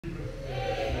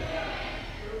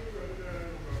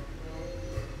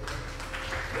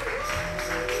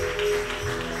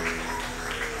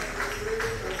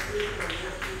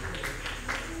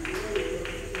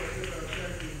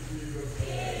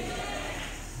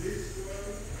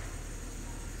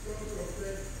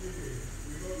Thanksgiving.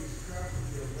 We know the scars of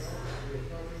your mouth and your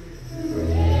family in Jesus'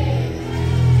 name.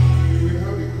 You will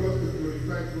have the cause to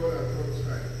glorify God at all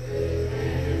times.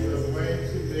 In the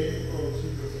mighty name of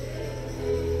Jesus.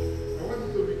 I want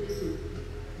you to begin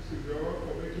to God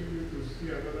for making you to see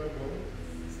another month.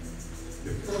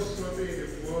 The first Sunday in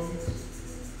the month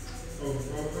of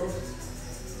August.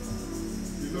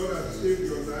 The Lord has saved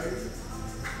your life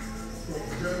from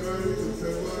January to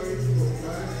February, from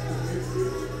March to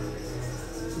April,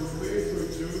 to May to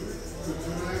June to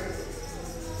July.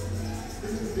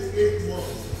 This is the 8th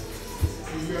month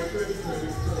in the year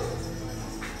 2024.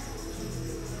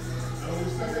 And we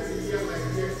started the year like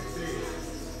yesterday.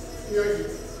 Here you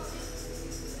go.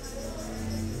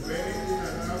 Many things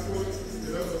have happened,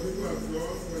 a lot of people have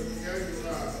gone, but here you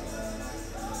are.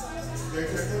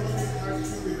 There's economic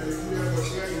hardship in Nigeria, but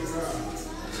here you are.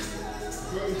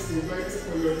 God is providing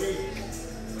for your needs.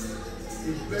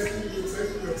 He's blessing you,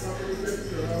 blessing your family,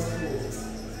 blessing your household.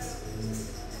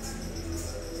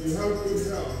 You have good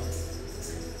health.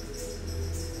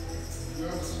 You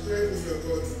have strength in your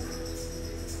body.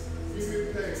 Give him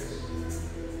thanks.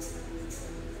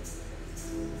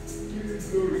 Give him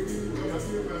glory. Give him honor.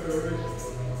 Give him adoration.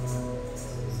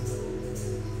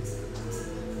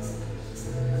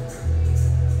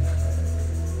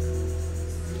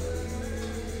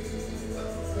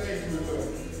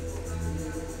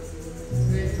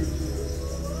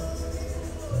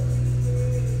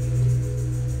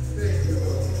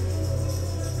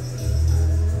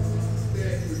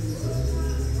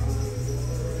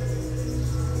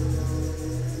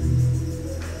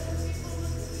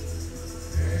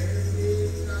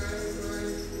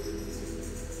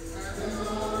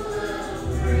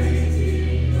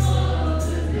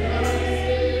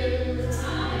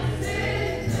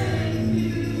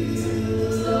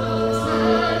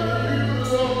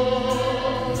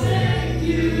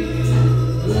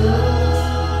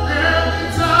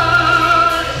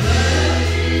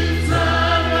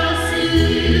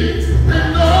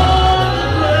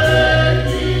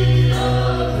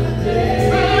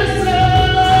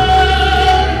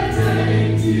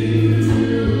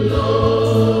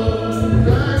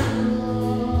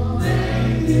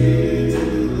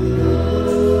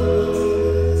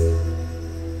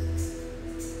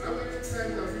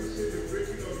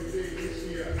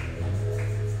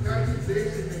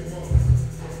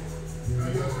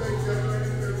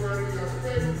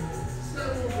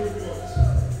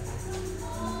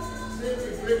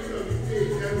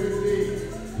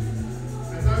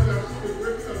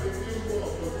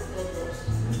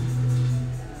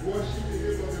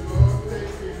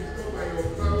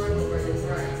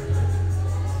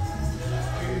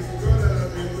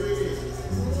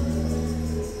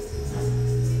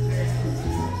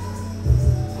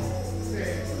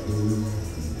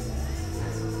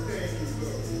 Thank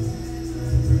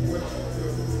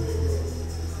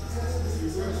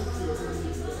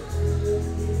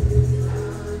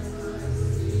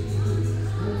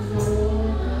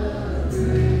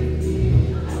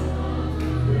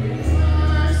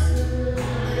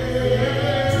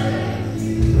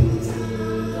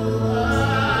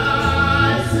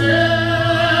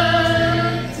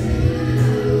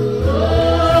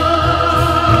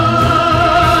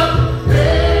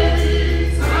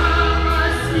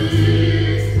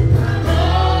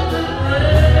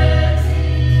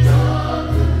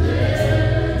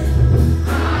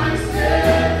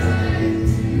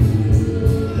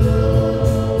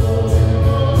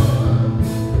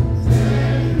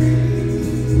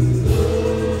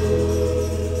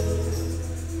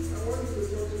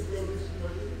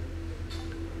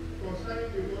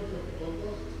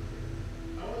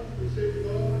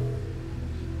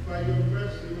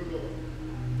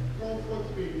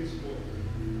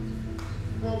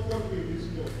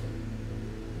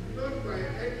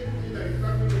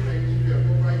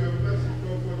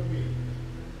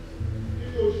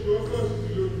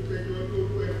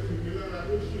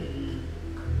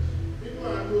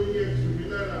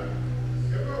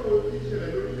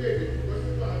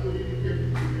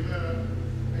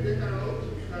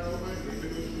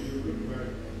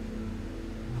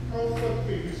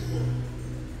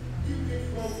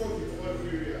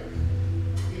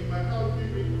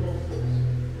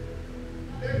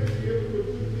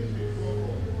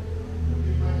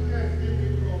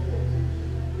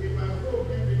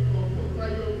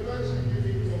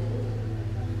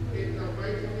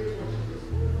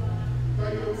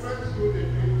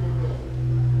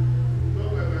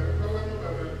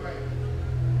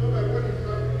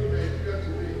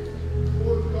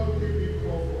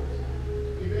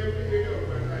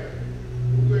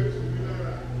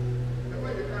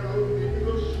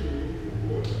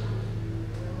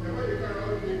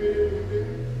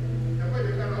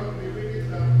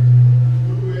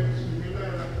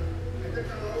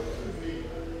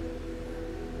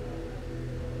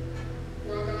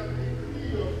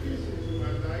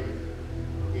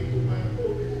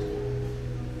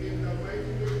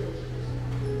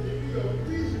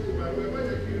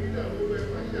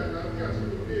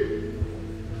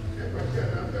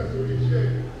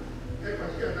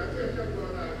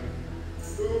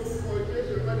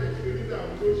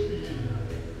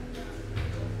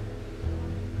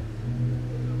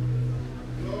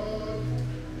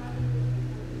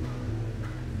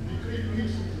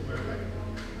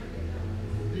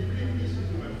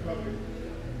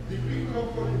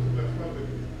comfort into my family.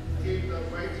 In the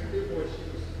mighty name of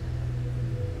Jesus.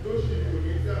 Those people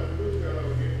need that, those that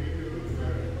are getting the road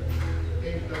married.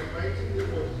 In the mighty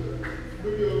name of Jesus. Do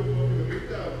your work, you need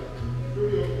that. Do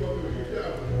your work, you need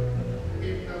that.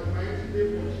 In the mighty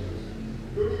name of Jesus.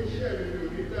 Do you share with you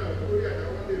need that? Do you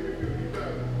have one day with you need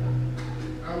that?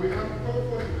 And we have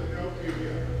comfort in the health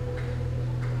area.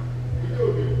 You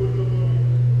don't need to know money.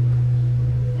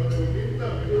 But we need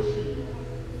that fellowship.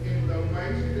 In the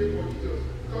mighty name of Jesus.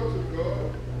 Come to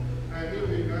God and He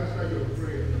will answer your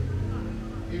prayer.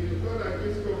 It is not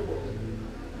against comfort,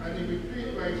 and He will do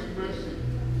it by His mercy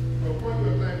upon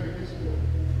your life in this world.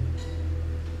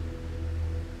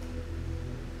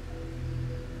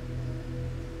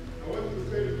 I want you to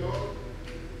tell the Lord,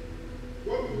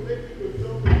 what will make you to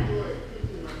jump for joy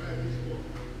into my life this world?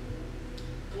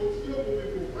 Until we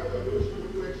will provide on those who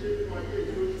will exchange my year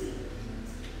in those things.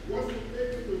 What will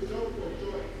make you to jump for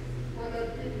joy? Father,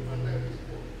 do it in my life this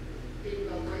world. In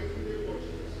the mighty name of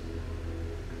Jesus.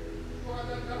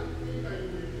 Father, that thing that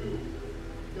you will do,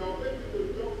 that will make you to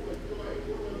jump for joy,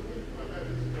 what will make my life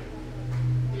this morning.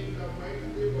 In the mighty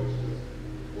name of Jesus.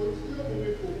 Until we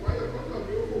will provide, what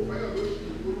will provide on those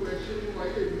who will exchange my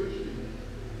year in those things.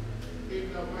 In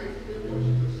the mighty name of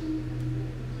Jesus.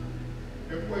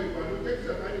 And for if I don't take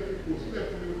Satan, people step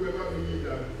from whoever we need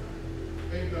them.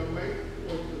 In the mighty name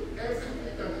of Jesus.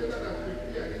 Everything that Satan has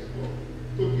prepared this morning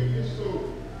to give you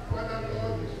soul. Father,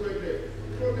 Lord, destroy them.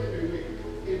 Throw them away.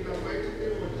 In the mighty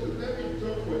name of Jesus. Let me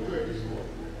jump for joy this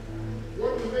morning.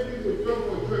 What will make me to jump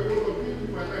for joy? What will be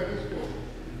in my life this morning?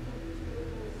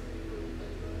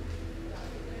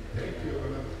 Thank you,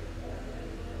 Lord.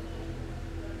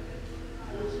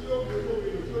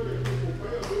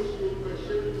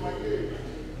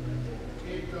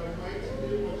 In the mighty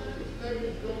name of Jesus. Let me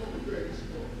jump for joy this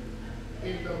morning.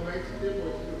 In the mighty name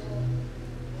of Jesus.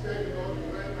 Tell the Lord,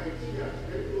 dry my tears.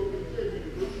 Let go of the tears in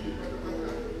the ocean.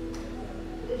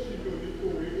 Those who don't need to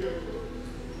really help.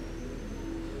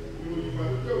 You will never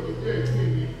tell the dead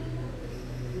baby.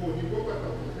 You will never go back to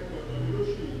the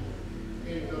ocean.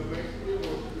 In the mighty name of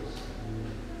Jesus.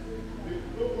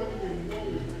 Nobody will know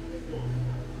me.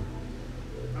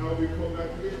 I will be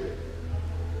congratulated.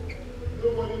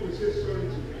 Nobody will say sorry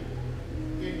to me.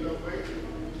 In the mighty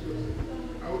name of Jesus.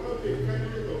 I will not be a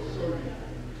candidate of sorry.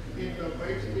 In the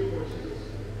mighty name of Jesus.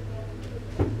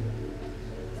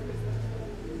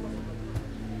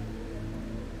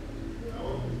 I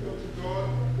want to talk to God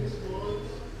this month.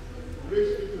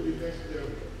 Raise me to the next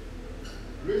level.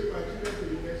 Raise my children to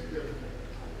the next level.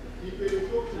 If they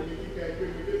talk to me, if I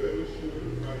bring me, they will show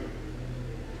you value.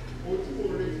 What you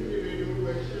will raise me, they will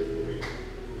worship me.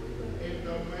 In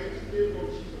the mighty name of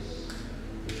Jesus.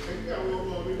 And I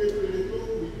will relate to the talk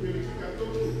with me.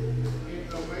 In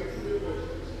the mighty name of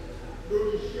Jesus.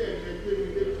 Don't share and give me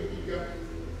the figure.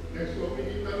 And so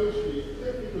many fellowship.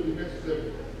 Take me to the next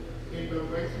level. In the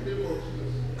mighty name of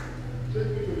Jesus. Take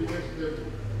me to the next level.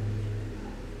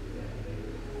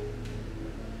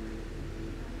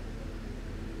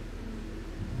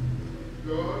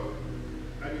 God,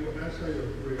 and He will answer your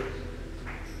prayers.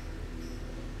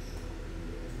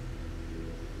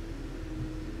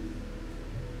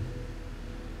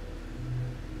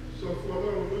 So for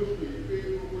Lord, those who pay,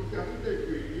 we can take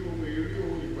you, you may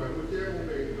really buy what they will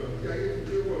make. I get to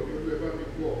do what you will ever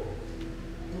before.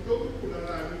 We don't put a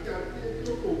line, we can take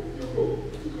you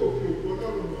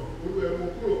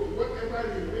whatever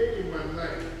remain in my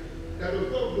life that does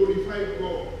not glorify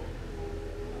God,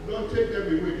 don't take them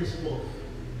away this month.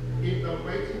 In the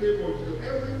mighty name of Jesus.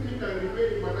 Everything that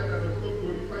remains in my life that does not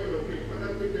glorify your name,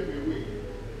 Father, take them away.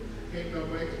 In the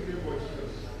mighty name of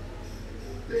Jesus.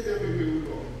 Take them away,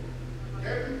 Lord.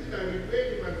 Everything that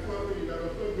remains in my family that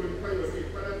does not glorify your name,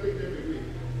 Father, take them away.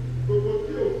 Gbogbo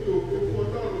tí o fi ògo fún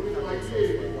Ọlọ́run nínú ayé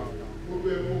mi, gbogbo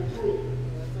ẹ̀mú kúrò.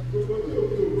 Gbogbo tí o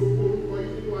fi ògo fún orúkọ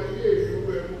yín nínú ayé mi,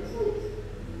 gbogbo ẹ̀mú kúrò.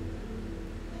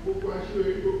 Gbogbo aṣọ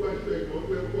ẹ̀rí, gbogbo aṣọ ẹ̀gbọ́n,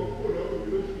 gbogbo ẹ̀kọ́ kúrò lọ́rùn mi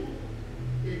lóṣù yìí.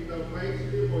 In the mighty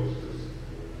name of Jesus.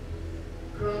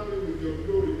 Crown me with your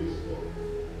glory this morning.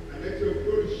 And let your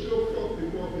glory show forth the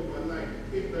more in my life.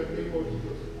 In the name of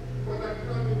Jesus. Father,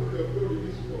 crown me with your glory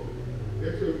this morning.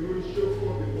 Let your glory show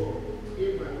forth the more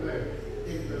in my life.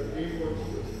 In the name of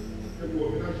Jesus. And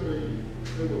we'll not show you.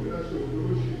 And we'll not show you.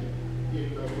 In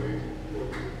the mighty name of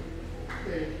Jesus.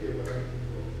 Thank you, Lord.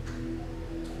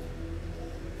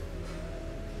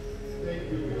 Thank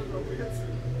you, Lord.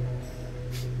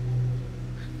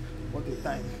 What a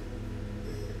time.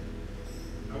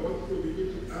 I want you to begin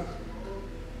to ask,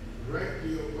 right in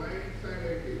your mind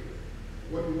silently,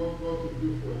 what you want God to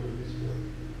do for you this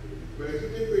morning. But as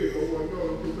you pray, Lord,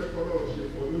 God, to take all our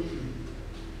shit for you.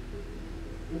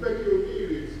 In fact, you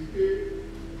need it.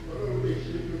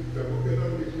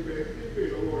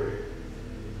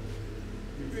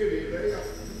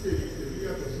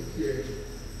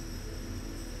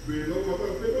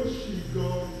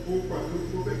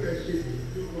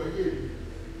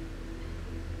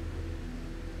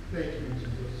 Thank you,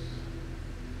 Jesus.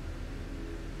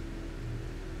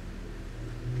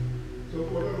 So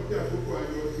for all of the people I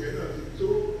know here, that's it.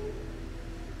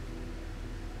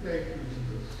 Thank you,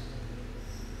 Jesus.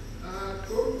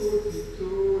 Akoko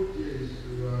tito,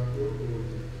 Jesu, akoko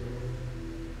tito.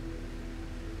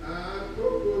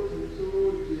 Akoko tito,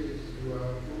 Jesu,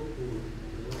 akoko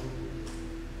tito.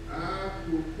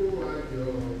 Akoko ayo,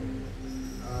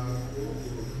 akoko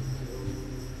tito.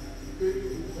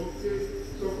 Okay,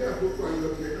 so kí àkókò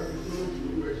ayọ̀ tẹ̀ ká tó lóṣù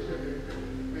owó ẹ̀ṣẹ̀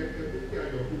ẹ̀kẹ́ kí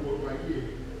ayọ̀ kó wọ́n wáyé.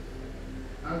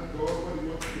 Ask God what He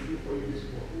wants to do for you this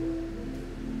month.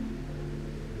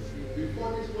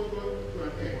 Before this month comes to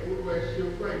an end, Olúwa ẹ ṣeun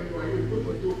fún àìní wáyé,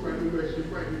 gbọ́dọ̀ tó fún àìní Olúwa ẹ ṣeun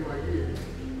fún àìní wáyé.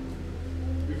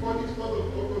 Before this month of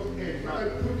August ends, Father,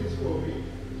 do this for me,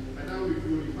 and I will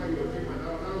glorify your name, and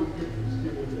I will give you this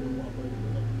name of the Lord.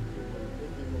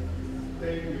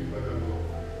 Thank you, Father Lord.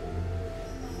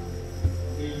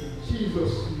 In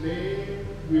Jesus' name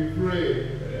we pray.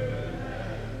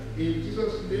 In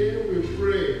Jesus' name we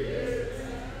pray.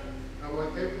 Our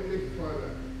Heavenly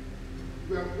Father,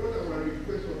 we have brought our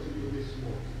request unto you this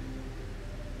month.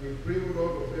 We pray,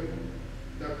 Lord of heaven,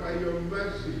 that by your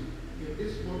mercy in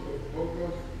this month of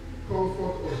August,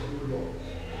 comfort us, O Lord.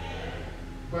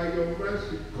 By your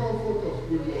mercy, comfort us,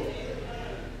 O Lord.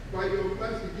 By your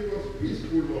mercy, give us peace,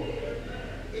 O Lord.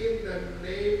 In the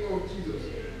name of Jesus.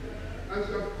 As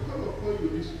we have called upon you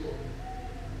this morning,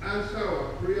 answer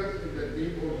our prayers in the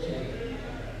name of Jesus.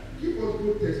 Give us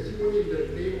good testimony in the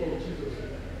name of Jesus.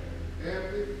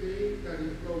 Everything that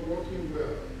is not working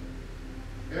well,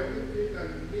 everything that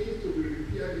needs to be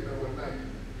repaired in our life,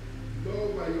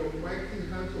 Lord, by your mighty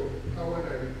hands of power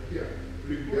that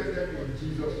repair them in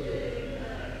Jesus' name.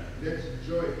 Let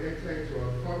joy enter into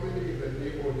our family in the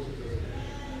name of Jesus.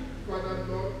 Father,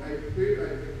 Lord, I pray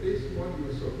that this month you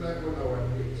will supply all our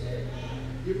needs,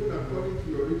 even according to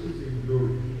your riches in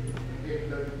glory. In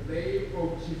the name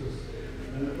of Jesus,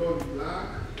 we will not lack,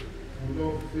 we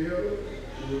will not fail,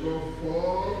 we will not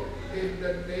fall. In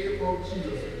the name of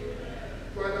Jesus.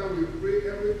 Father, we pray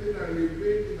everything that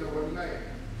remains in our life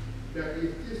that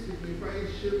is still signifying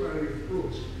shame and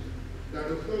reproach, that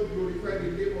does not glorify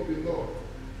the name of the Lord.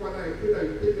 Father, I pray that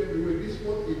you take them away this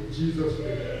month in Jesus'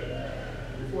 name.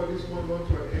 Before this month comes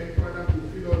to an end, Father,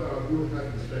 fulfill all our good heart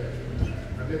desire,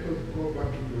 and let us come back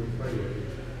to glorify your name.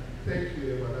 Thank you,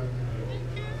 everlasting Lord.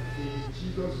 In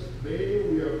Jesus' name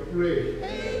we have prayed.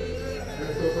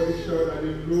 Let somebody shout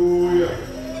hallelujah.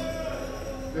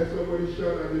 Let somebody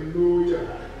shout hallelujah.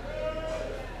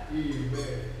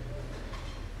 Amen.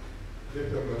 Let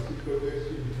us bless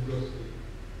you in Jesus' name.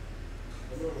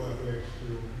 Lord, I bless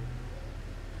you.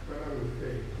 Father, we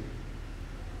thank you.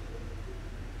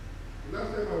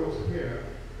 Last time I was here,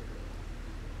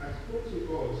 I spoke to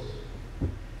us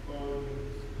on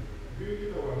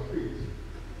building our faith in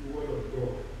the Word of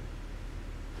God.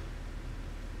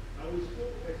 And we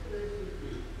spoke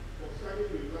extensively concerning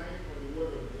relying on the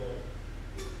Word of God.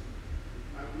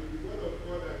 And with the Word of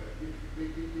God, that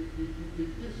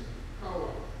it gives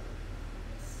power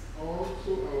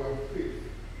also our faith,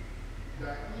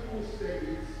 that he who said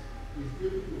it is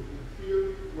able to fulfill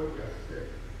what he has said.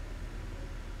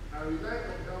 And relying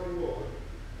on that word,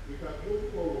 we can move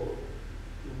forward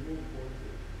to move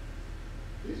forward.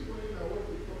 This morning I want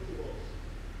to talk to us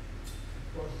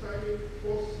concerning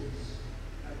forces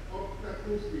and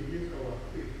obstacles against our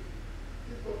faith.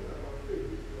 This is talking about faith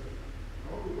this morning.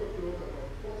 I want to talk to us about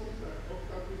forces and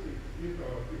obstacles against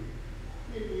our faith.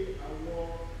 Meaning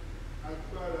our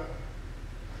agbára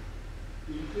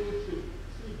èyí tó ń ṣe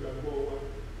sí ìgbàgbọ́ wa,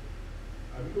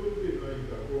 àbí tó ń dènà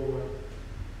ìgbàgbọ́ wa,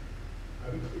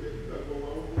 àbí tó yẹ kí ìgbàgbọ́ wa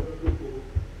ó múná lóko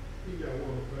kí ni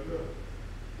àwọn nǹkan náà.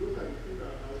 Those are the things that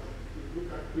I want to look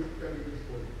at critically this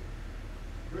morning.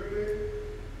 Brethren,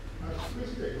 as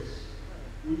Christians,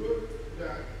 we know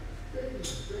that faith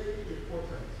is very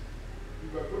important.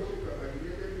 Ìgbàgbọ́ ṣe pàtàkì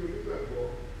gẹ́gẹ́ bí onígbàgbọ́.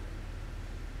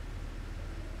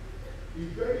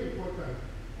 It's very important.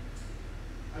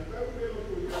 And that way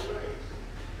also realize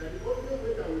that the only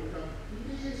way that we can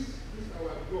please this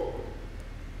our God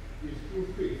is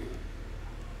through faith.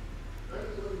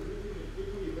 That is what is written in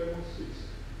Hebrews 11:6.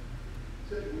 It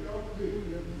said, without faith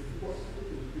it is impossible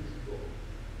to please God.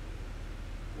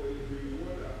 For he is the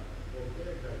rewarder of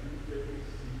them that diligently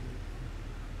seek him.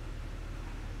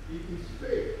 It is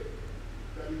faith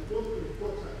that is most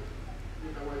important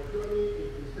in our journey in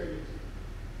Christianity.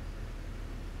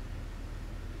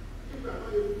 If we are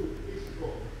not able to please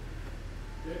God,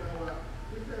 then our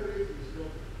Christian race is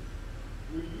not.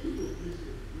 We need to please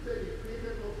him. He said he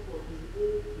created us for his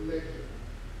own pleasure.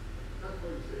 That's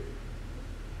what he said.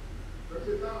 But he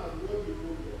said, thou hast won the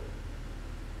whole world.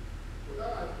 For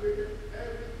thou hast created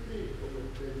everything for your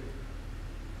pleasure.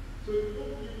 So if you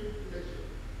don't give him pleasure,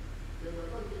 then we're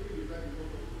not giving the life you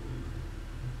want us to live.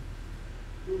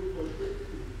 So we concentrate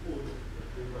to the code of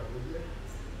the Bible.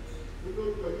 We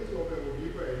don't forget what we will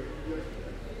give by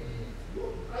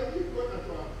I give God as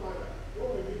our Father.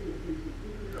 What we need to do is to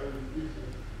do things that will please Him.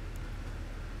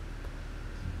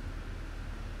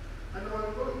 And our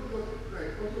Lord Jesus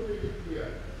Christ also made it clear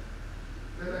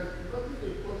that there is nothing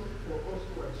impossible for us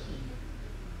to achieve.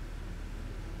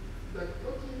 That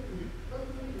nothing will be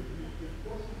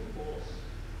impossible for us.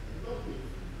 Nothing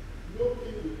will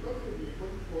be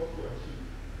impossible for us to achieve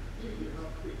if we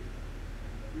have faith.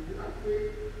 If we have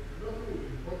faith, nothing will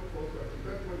be impossible for us to achieve.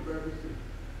 That's what the Bible says.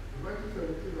 In Matthew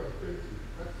 17 verse 20,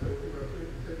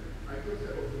 said, I just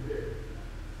said unto them,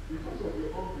 because of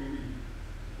your unbelief,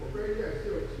 for verily I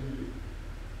say unto you,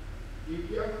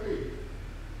 if ye have faith,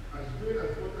 as great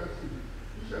as mustard seed,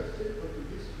 you shall say unto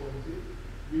this mountain,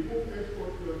 remove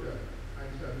henceforth yonder, and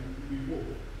shall be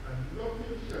removed, and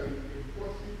nothing shall be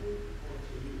impossible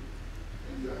unto you.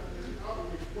 This is how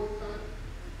important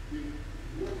the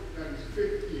work that his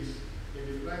faith is in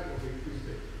the life of a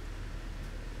Christian.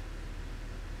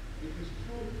 It is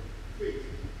through faith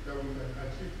that we can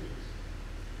achieve things.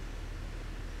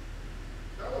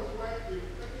 That was why in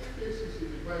many places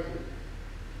in the Bible,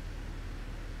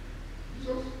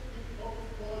 Jesus often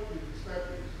called his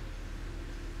disciples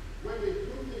when they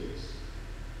do things,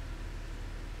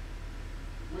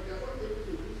 when they are not able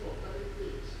to do some kind of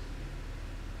things,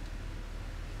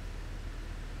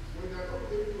 when they are not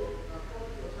able to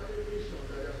accomplish a certain mission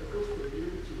that they are supposed to be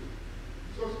able to,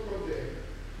 Jesus called them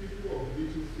people of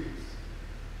little faith.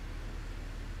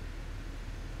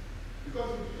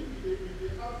 Because if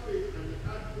they have faith and they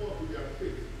add more to their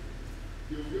faith,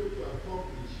 they will be able to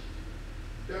accomplish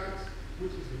that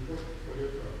which is important for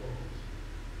them to accomplish.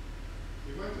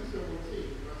 In Matthew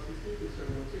 17, verse 16 to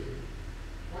 17,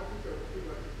 Matthew 17,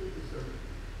 verse 16 to 17,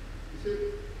 he said,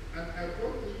 and I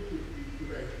brought him to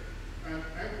thy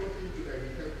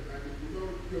disciples, and they could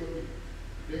not cure me.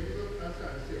 Then Jesus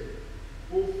answered and said,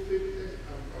 O faithless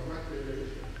and perverse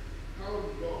generation, how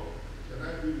long shall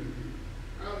I be with you?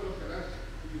 How long shall I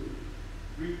see you?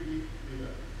 Bring me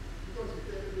thither. Because he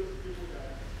telling those people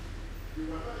that they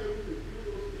were not able to do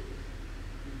those things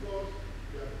because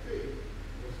their faith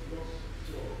was not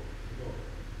sure enough.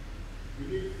 We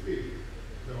need faith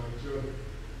in our journey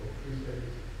of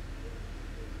Christianity.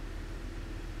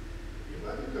 In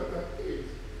Matthew chapter 8,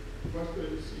 verse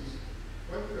 26,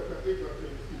 Matthew chapter 8, verse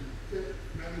 26, says,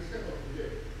 and he said unto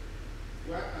them,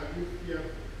 why are you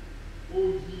fearful,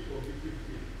 O ye of little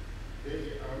faith? Then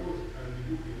he arose and he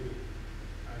looked away,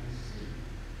 and he see,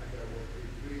 and there was a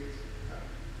great calm.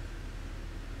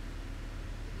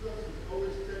 Jesus is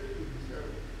always telling his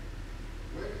disciples,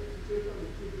 when the situation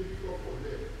is too difficult for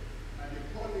them, and they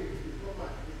call him to come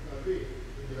and intervene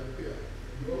in their prayer,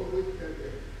 he always tell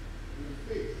them, with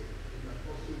faith in the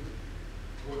apostle,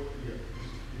 what he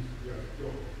has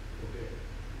done for them.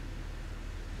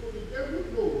 So the devil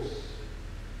knows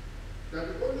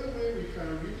that the only way we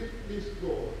can really please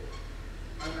God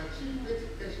and achieve great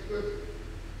exploits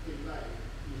in life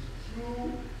is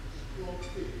through strong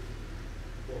faith.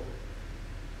 God.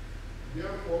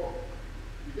 Therefore,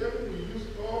 the devil will use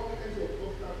all kinds of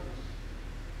obstacles,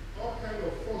 all kinds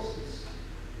of forces,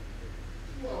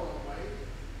 through our mind,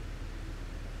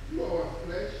 through our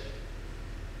flesh,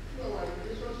 through our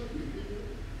relationship with people,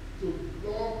 to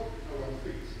block our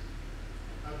faith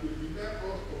and to deny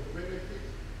us of benefits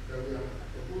that we are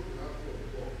supposed to have from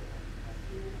God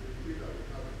through the faith that we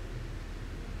have.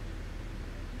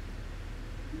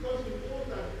 Because we know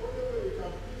that the only way we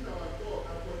can please our God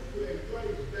and continue to enjoy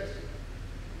his blessing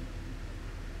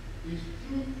is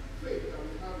through faith that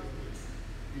we have in him.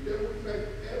 The devil tries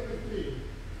everything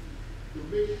to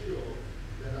make sure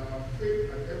that our faith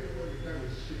at every point in time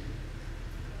is shaken.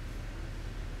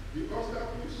 The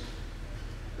obstacles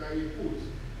that he puts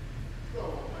through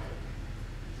our mind,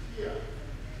 fear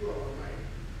through our mind,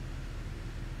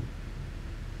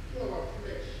 through our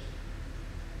flesh,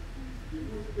 he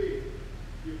puts pain,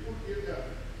 he puts anger,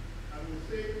 and we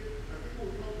say, and people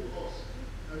will come to us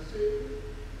and say,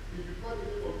 if you call the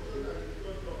name of Jesus that is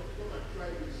not done, come and try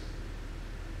this.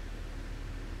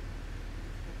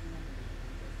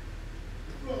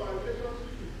 Through our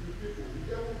relationship with people, the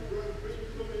devil will bring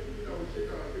so many things that will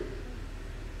shake our faith.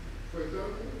 For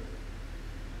example,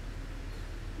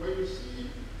 when you see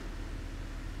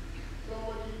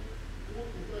somebody who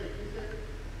is not a Christian,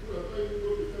 who does not even go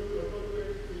to temple, does not do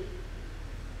anything,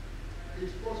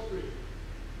 is prospering.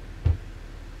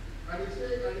 And he's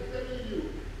telling you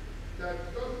that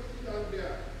just sit down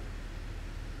there,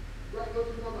 God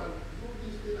doesn't come and do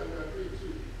this thing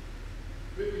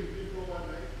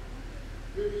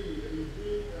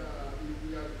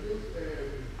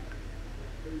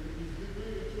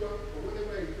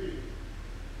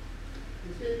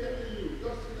telling you,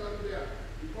 just sit down there,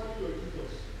 you call your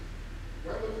Jesus.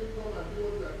 Why don't you come and do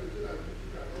what we are doing so that you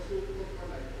can also prosper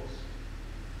like us?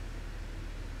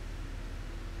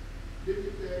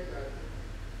 David said that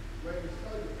when he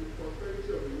saw the prosperity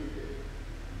of the wicked,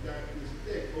 that his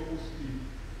neck almost slipped.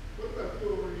 What about you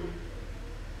already?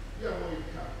 You are more in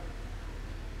car.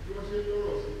 You want to say,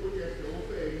 no, so put your step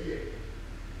over a year.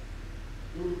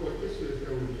 You will put this way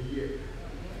over a year.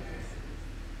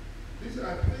 These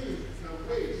are things and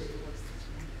ways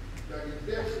that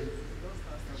the devil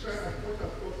try as much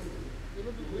as possible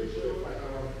to make sure that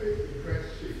our faith in Christ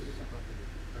shakes.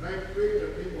 And I pray in the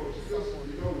name of Jesus,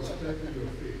 the Lord will strengthen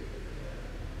your faith.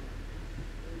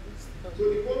 So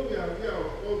the more we are aware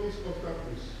of all these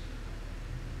obstacles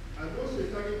and those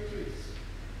satanic tricks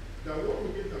that work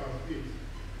against our faith,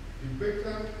 the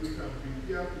better we can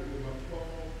prepare to overcome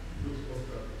those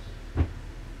obstacles.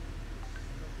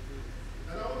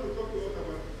 And I want to talk to us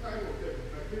about 5 of them.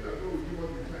 I think that God will give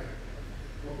us the time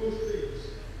of those things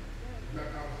that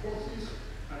are forces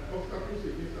and obstacles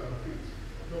against our faith.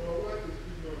 Number 1 is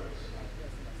ignorance,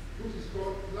 which is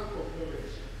called lack of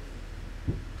knowledge.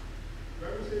 The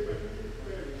Bible says my people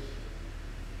perish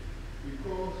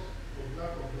because of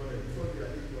lack of knowledge, because they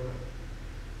are ignorant.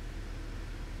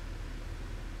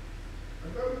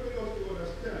 And God will make us to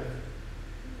understand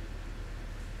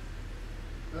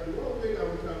that the one way that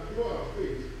we can grow our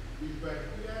faith is by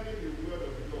hearing the word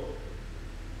of God.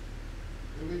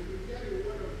 And if we hear the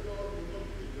word of God, we will not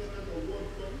be ignorant of what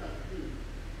God can do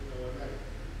in our life.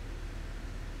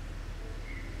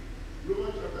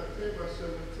 Romans chapter 10 verse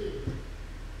 17.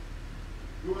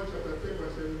 Romans chapter 10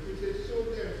 verse 17 says, so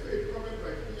then faith cometh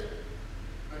by hearing,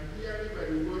 and hearing by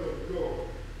the word of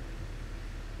God.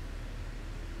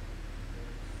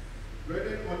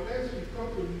 Brethren, unless we come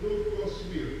to know God's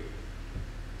will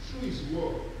through his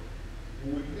word,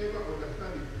 we will never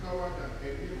understand the power that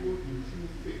enables the true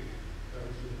faith that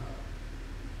we should have.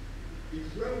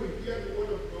 It's when we hear the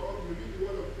word of God, we read the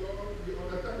word of God, we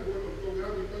understand the word of God, we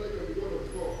have the knowledge of the word of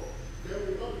God, then we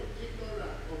will not be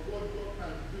ignorant of what God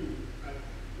can do and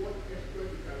what exploit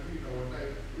he can do in our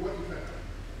life, what he can do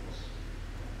for us.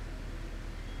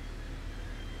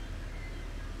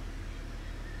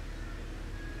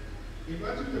 In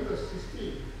Matthew chapter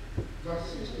 16, verse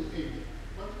 6 to 8,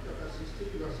 Matthew chapter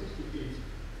 16, verse 6 to 8.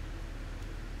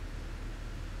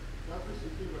 Matthew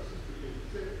 16, verse 6 to 8. It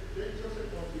said, then Jesus said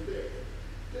unto them,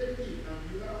 take heed and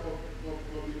beware of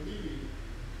the living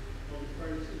of the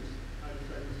Pharisees and the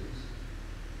Sadducees.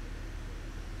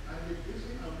 And they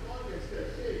reason among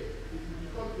themselves, say, it is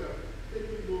because we are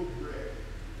taking no bread.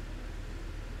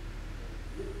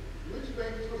 Which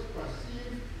when Jesus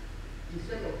perceived, he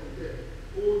said unto them,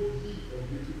 O ye of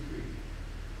little faith,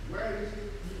 why reason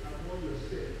ye among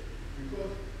yourselves,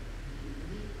 because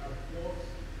ye have bought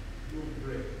no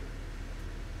bread?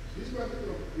 This passage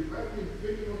of the Bible is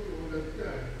making us to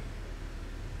understand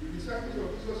the disciples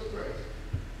of Jesus Christ.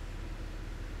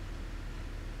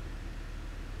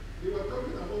 They were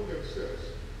talking among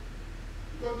themselves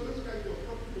because Jesus Christ was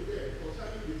talking to them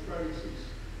concerning the Pharisees.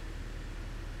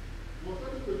 He was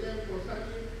talking to them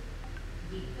concerning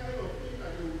the kind of thing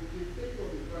that they take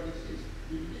from the Pharisees,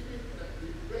 the living, the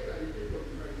bread that they take from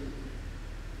the Pharisees.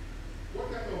 What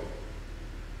kind of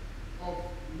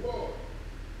word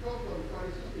comes from the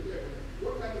Pharisees to them?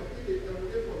 What kind of thing they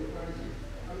emulate from the Pharisees?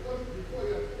 And because before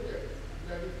you have told them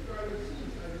that the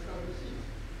Pharisees and the Sadducees,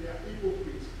 they are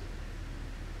hypocrites.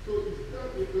 So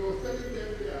it was telling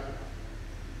them there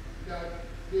that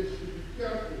they should be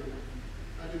careful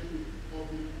and they should of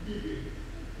the living.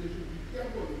 They should be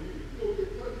careful of the living. So the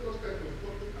first Jesus Christ was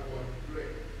talking about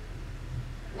bread.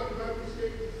 What the Bible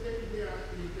says here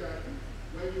is that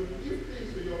when you leave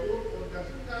things to your own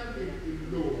understanding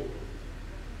alone,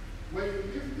 when you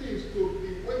leave things to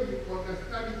the way you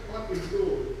understand it on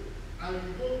alone, and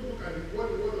you don't look at what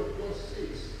the word of God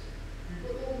says, you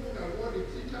don't look at what the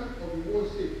teacher of the word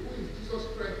says, who is Jesus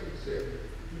Christ himself,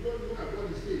 you don't look at what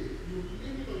he says, you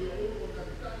leave it on your own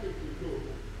understanding alone,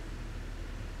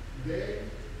 then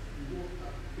you don't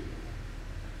have faith.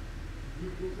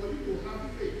 For you to have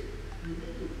faith, you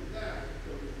need to learn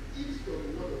from the east of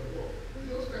the word of God.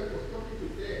 Jesus Christ was talking to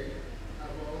them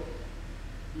about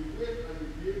the way and the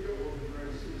behavior of the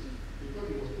Pharisees because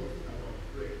he was talking about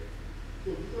bread.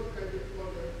 So Jesus Christ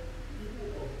called them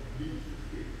people of little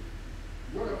faith.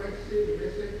 What am I saying in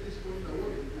essence this morning and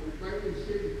what the Bible is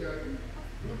saying is that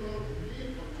do not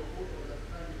lean on your own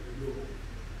understanding alone.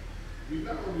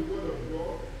 Rely on the word of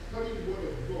God, study the word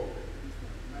of God,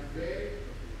 and then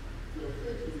your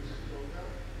faith will be stronger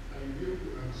and you'll be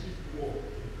able to achieve more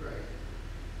in Christ.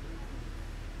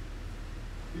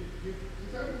 The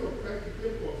disciples of Christ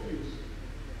became confused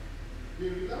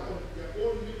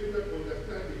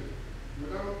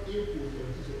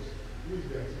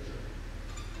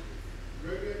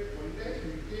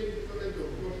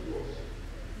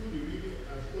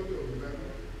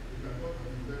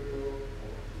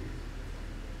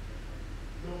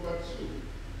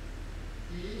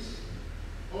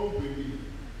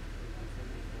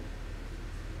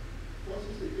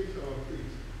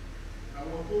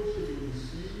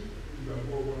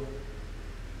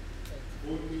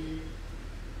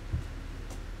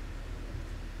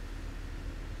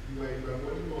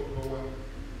ìgbàgbọ́ nínú ọkàn wa.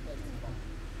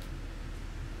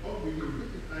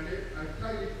 Unbelief, and I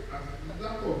tie it as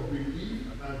lack of belief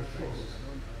and trust.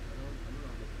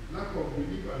 Lack of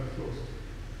belief and trust.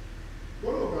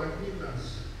 One of our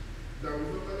hymns that we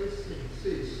normally sing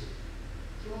says,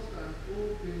 trust and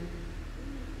obey,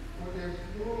 for there's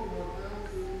no other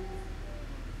way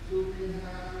to be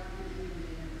happy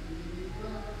in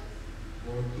Jesus,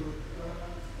 but to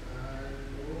trust and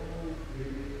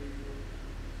obey.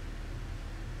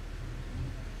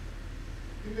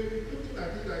 You may be looking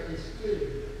at it like it's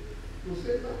strange to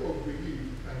say lack of belief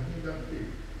can hinder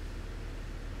faith.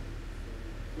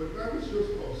 But the Bible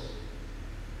shows us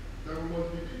that we must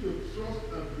begin to trust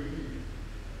and believe,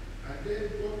 and then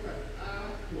God can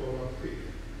add to our faith.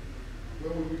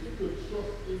 When we begin to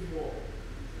trust Him more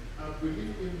and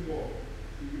believe Him more,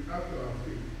 He will add to our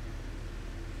faith.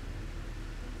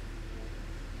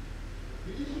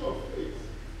 The issue of faith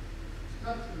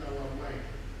starts in our mind.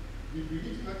 The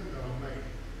belief starts in our mind.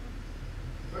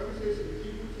 The Bible says in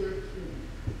Hebrews 12:2,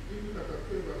 Hebrews chapter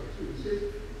 12 verse 2, it says,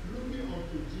 looking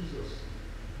unto Jesus,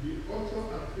 the author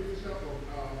and finisher of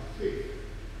our faith.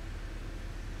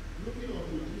 Looking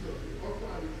unto Jesus, the author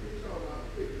and the finisher of our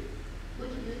faith.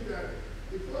 Which means that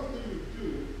the first thing you do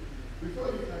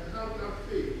before you can have that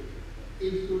faith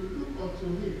is to look unto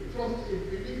Him, trust Him,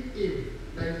 believe Him.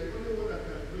 That is the only one that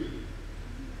can do it.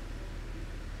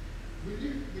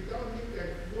 Believe without Him there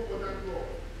is no other God.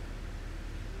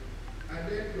 And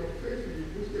then your faith will be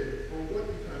boosted on what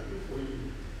He can do for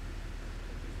you.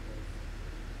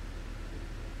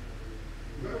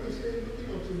 When we say looking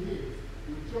unto Him,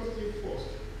 we trust Him first,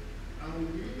 and we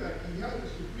believe that He has the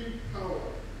supreme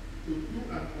power to do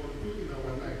and undo in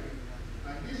our life.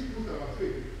 And this boosts our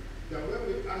faith, that when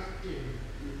we ask Him,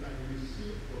 we can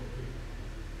receive from Him.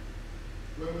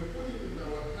 When we put it in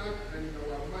our heart and in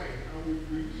our mind, and we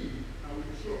believe and we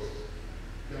trust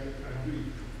that He can do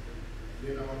it,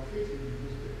 then our faith will be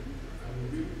boosted, and we'll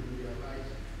be able to realize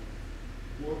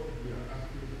what we are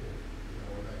asking for in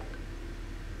our life.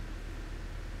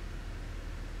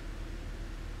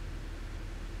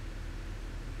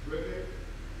 Brethren,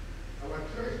 our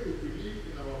choice to believe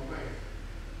in our mind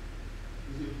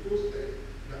is a process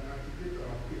that activates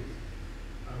our faith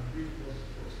and brings us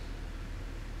trust.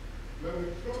 When we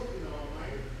trust in our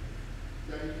mind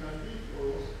that He can do it for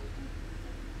us,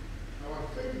 our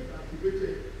faith is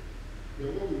activated,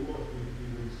 then what we want we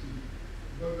will receive.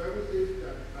 Because the Bible says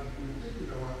that as we think in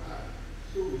our heart,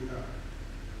 so we are.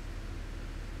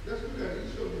 Let's look at the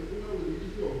issue of the woman with the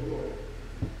issue of blood.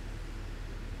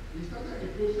 He started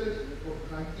the process of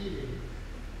her healing.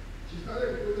 She started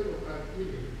the process of her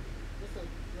healing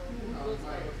through her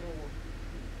mind.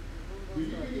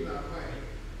 Believing in her mind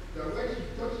that when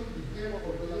she touches the hem of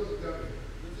Jesus' garment,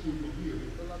 she will be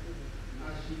healed.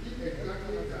 And she did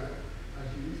exactly that, and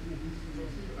she received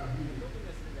her healing.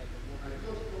 I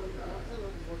just call that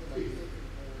faith.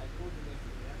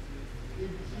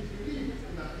 If she believes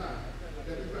in her heart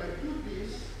that if I do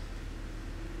this,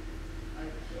 I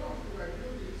trust if I do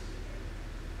this,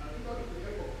 and not the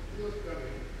hem of Jesus'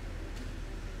 garment,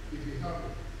 it will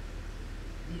happen.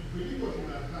 The belief was in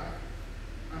her heart,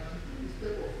 and she took the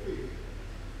step of faith,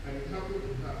 and it happened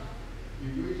to her the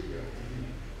way she has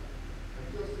believed. I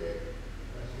just said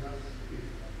that she has faith.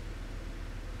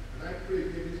 And I pray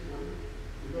again this morning,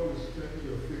 the Lord will strengthen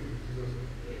your faith in Jesus'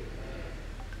 name.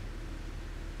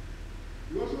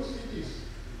 You also see this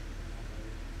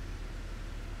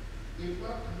in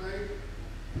Mark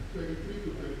 9:23 to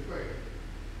 25.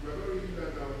 We are not reading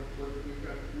that now, but we'll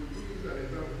use this as an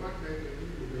example. Mark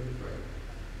 9:23 to 25.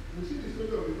 We see the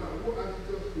story of the man who asked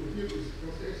Jesus to heal his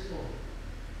possessed son.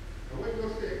 And when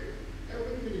God said,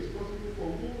 everything is possible for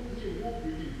whom he will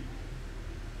believe,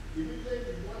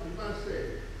 immediately what the man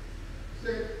said,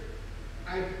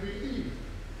 I believe,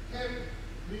 help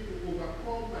me to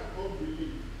overcome my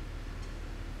unbelief.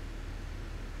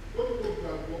 Ó ní mo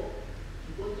gbàgbọ́,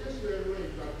 ṣùgbọ́n Jésù ẹ̀rọ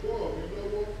ìgbàgbọ́ mi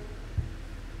lọ́wọ́.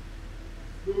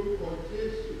 Lórúkọ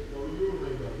Jésù ọ̀rọ̀ yóò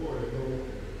ran ìgbàgbọ́ rẹ lọ́wọ́.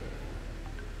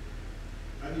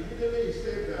 And immediately he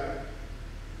said that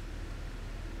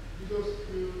Jesus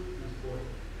healed his boy.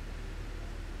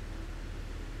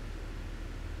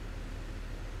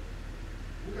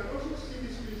 We can also see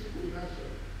this principle in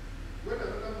action. When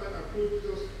another man approached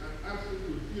Jesus and asked him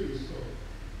to heal his son,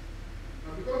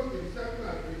 and because the disciple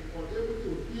had been unable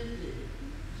to heal him,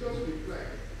 Jesus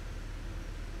replied,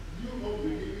 "You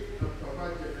unbelieving and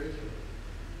perverse generation,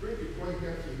 bring the boy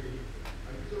here to me."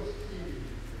 And Jesus healed him,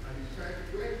 and the child,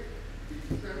 when the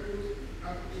disciples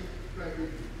asked him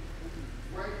privately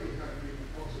why they had been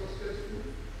unsuccessful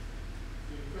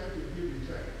in trying to heal the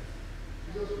child,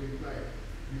 Jesus replied,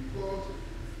 "Because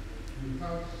you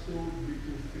have so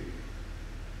little faith.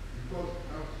 Because you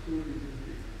have so little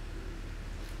faith.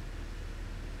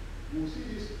 We'll see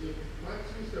this in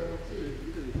Matthew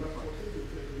 17, verse 14 to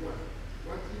 21.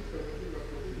 Matthew 17, verse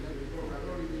 14 to 21. I'm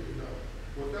not reading it now.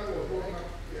 But that was what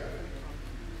happened here.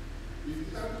 The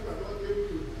disciples were not able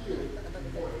to heal the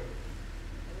boy.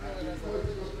 And before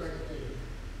Jesus Christ came.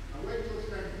 And when Jesus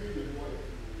Christ healed the boy,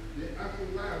 they asked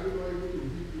him, why are we not able to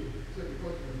heal him? He said,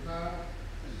 because you have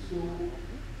so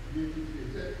little faith. He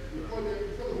said, because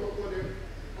of what call them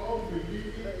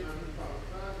unbelieving and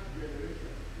perverse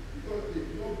generation. Because they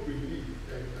do not believe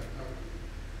that it can happen.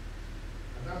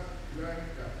 And that's why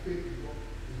their faith is not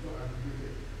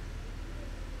activated.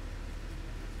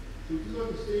 So Jesus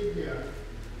is saying here,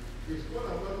 a small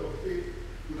amount of faith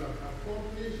could have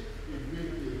accomplished a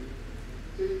great deal.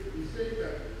 He's saying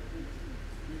that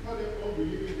we call them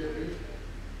unbelieving generation.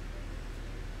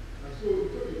 And so he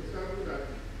told the disciples that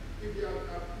if they have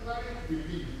applied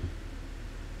belief,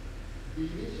 the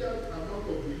initial amount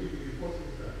of belief in the first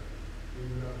instance, they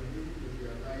will have been able to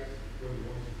realize what they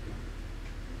want to do.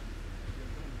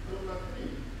 Number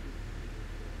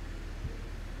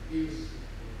 3 is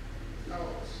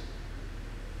doubt.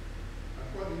 I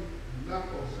call it lack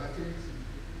of certainty.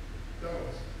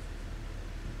 Doubt.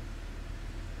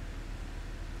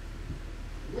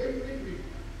 Wavering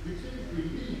between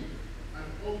belief and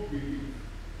unbelief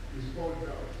is called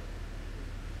doubt.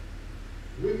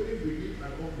 Wavering belief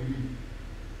and unbelief.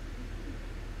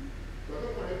 So I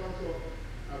don't want to ever talk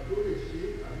about the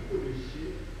shape and people the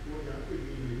shape when they are putting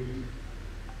in the way.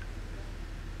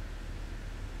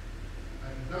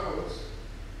 And doubt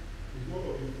is one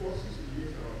of the forces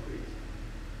against our faith.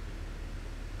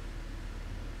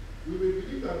 We will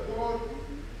believe that God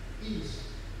is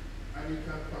and He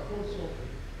can perform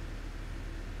something,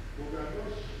 but we are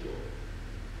not sure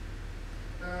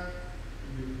that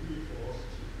He will do it for us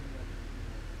too.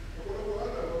 Ọ̀pọ̀lọpọ̀ wà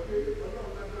lọ́wọ́ pé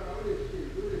Ọlọ́run lágbára ó lè ṣe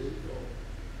èdè ó lè ṣe tọ̀.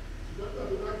 Ṣùgbọ́n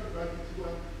tó bá ti bá ti tiwa,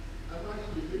 a máa ṣe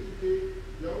ìlérí pé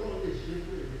ìyá Ọlọ́run lè ṣe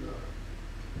fún èmi náà.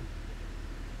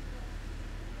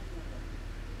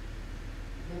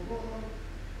 The God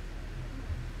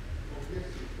of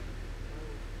blessing,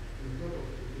 the God of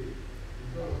today, the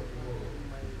God of tomorrow.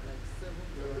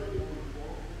 You are ready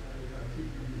for and you can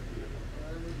take you here.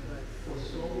 For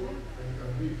someone and you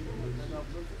can wait for me.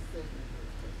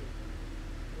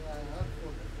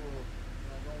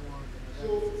 So,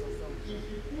 if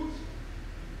you put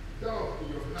doubt in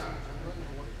your heart,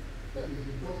 it is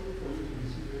impossible for you to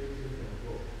receive anything from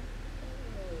God.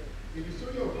 In the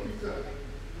story of Peter,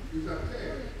 his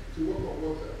attempt to walk on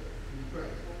water in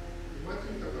Christ, in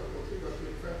Matthew chapter 14, verse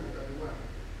 25 to 31.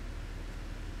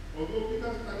 Although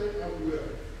Peter started out well,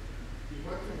 in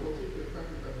Matthew 14, 25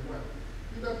 to 31,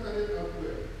 Peter started out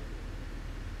well,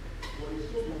 but he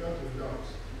soon began to doubt.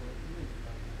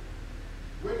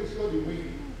 When he saw the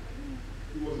wind,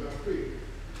 he was afraid,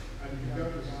 and he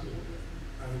began to sink,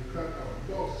 and he cried out,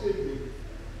 "Lord, save me."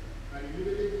 And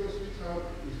immediately Jesus reached out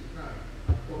his hand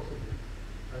and touched him,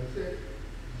 and he said,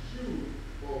 "You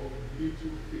of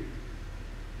little faith,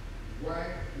 why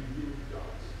did you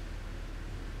doubt?"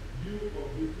 You of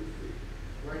little faith,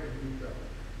 why did you doubt?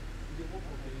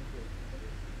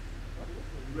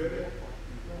 Brother,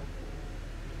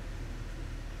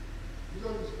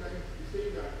 Jesus is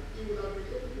saying that he would have been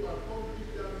able to accomplish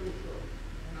that mission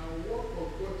and walk on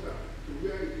water to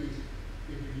where it is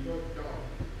if he did not doubt.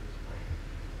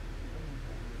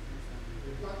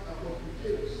 In fact, Apostle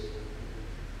James,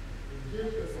 in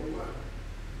James chapter 1,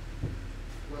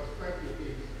 verse 5 to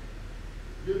 8,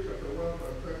 James chapter 1,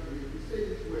 verse 5 to 8, he says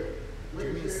this word, when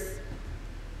he said,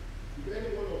 if any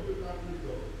one of you lack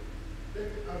wisdom, let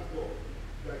him ask God,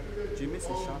 that giveth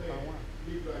to all men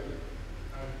liberally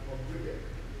and unbraided,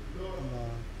 Lord,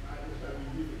 and it shall be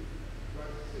given.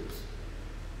 Verse 6.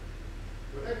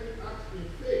 But let him ask in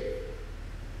faith,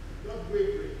 not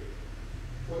wavering.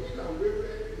 For he that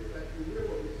wavereth is like the wave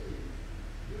of the sea,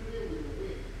 driven with the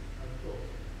wind and tossed.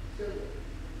 7.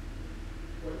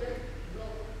 For let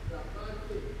not the man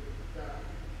think that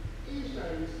he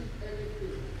shall receive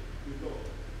anything with God.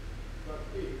 Verse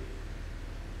 8.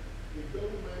 A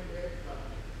double-minded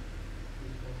man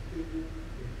is unstable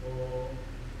in all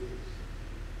his ways.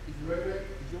 Brethren,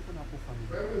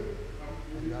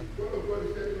 God of God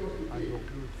is telling us today,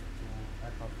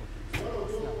 one of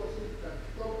those forces that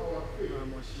stop our faith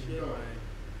is doubt.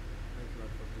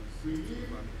 We believe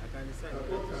that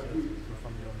God can do it.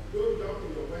 Don't doubt in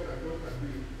your mind that God can do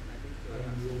it,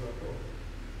 and you will overcome.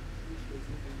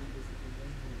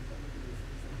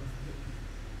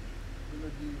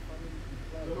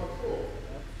 Number 4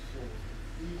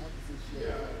 is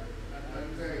fear and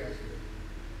anxiety.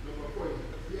 Number 4 is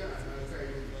fear and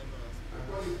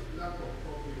lack of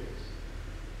confidence.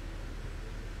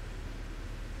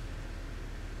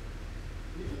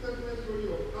 The New Testament story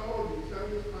of how the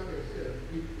disciples found themselves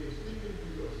with a sleeping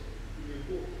Jesus in a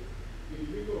boat in the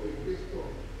middle of a great storm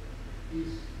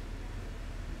is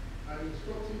an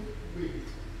instructive way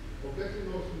of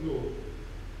letting us know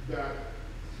that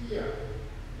fear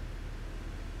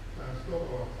can stop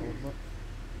our faith.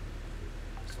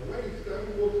 And when the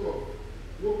disciples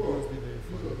woke up,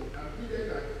 Jesus, and pleaded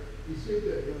that he said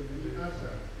that he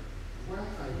answered, why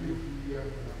are you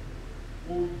fearful,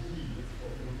 O ye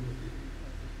of little faith?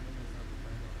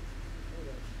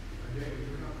 And then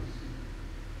you have to see.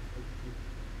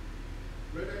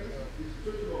 Brother, this is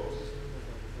showing us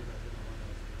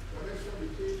connection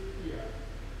between fear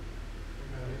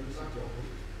and the lack of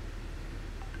faith.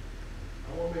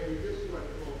 Àwọn ọmọ ẹ̀yìn Jésù wà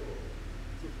nínú ọkọ̀.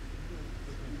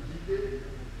 Ìdílé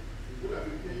wọ́n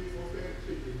làbí pé wọ́n fẹ́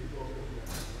ṣètò nínú ọkọ̀.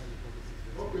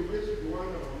 Wọ́n pe Jésù tó wá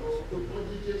ràn án lọ́wọ́ tó wọ́n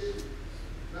jí Jésù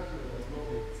láti ràn án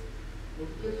lọ́wọ́. Mo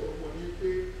ti Jésù ọmọ ní pé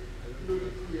kí ló ní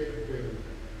tí ẹ bẹ̀rù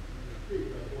pé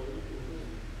ìgbàgbọ́ ní kò ní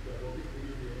ìgbàgbọ́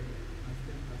kékeré ní ẹni.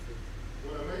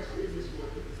 What am I saying this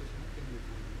morning?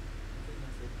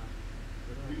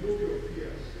 Remove your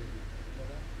fears.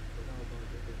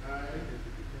 And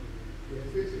your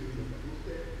face will be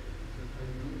boosted and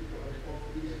you will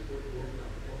accomplish what you want to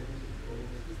accomplish.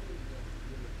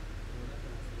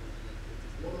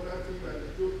 One other thing that is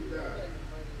close to that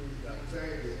is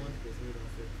anxiety.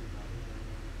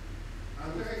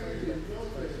 Anxiety is not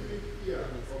specific fear of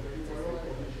the overall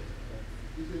condition.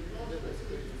 It's a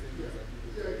non-specific fear.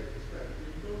 It's a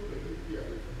non-specific fear.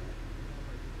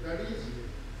 That is,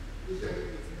 you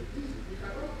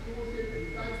cannot even say the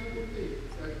tangible thing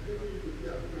that is making you to be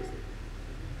afraid.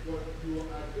 But you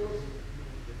are just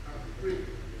afraid.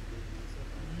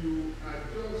 You are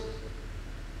just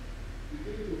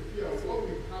beginning to fear what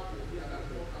will happen and has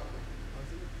not happened.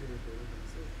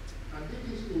 And this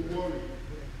is to worry.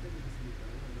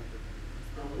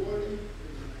 And worry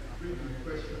brings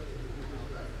depression into people's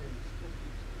life.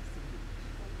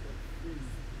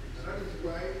 And that is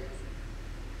why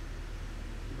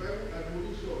the Bible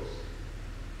admonishes us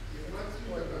in Matthew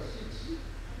chapter 6,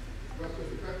 verse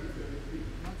 25 to 23.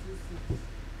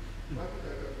 Matthew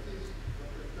chapter 6,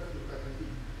 verse 25 to 33.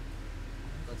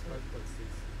 That's 5.6.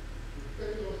 To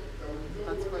tell us that we know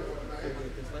what our life,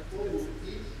 what we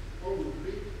eat, what we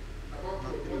drink, about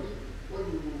your body, what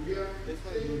we will wear,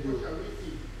 saying what shall we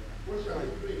eat, what shall we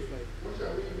drink, what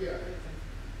shall we wear.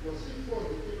 For seek first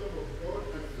the kingdom of God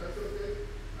and his righteousness,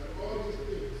 and all these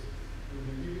things will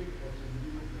be given unto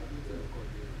you.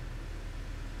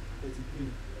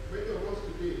 Many of us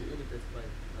today,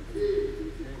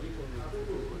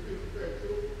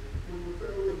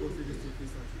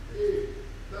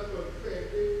 that's what fair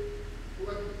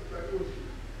what is the ocean?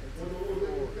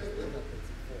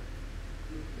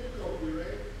 You think of the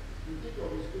rent, you think of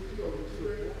the school, think of the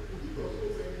children, you think of so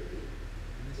many things.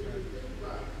 So you think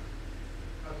back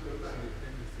at your life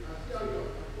and see how you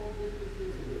have accomplished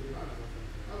things in the past.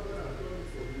 How God has done it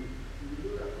for you. You will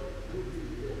know that God will do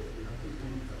it well.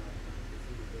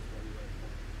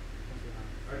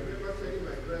 I remember telling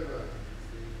my driver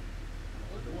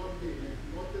one day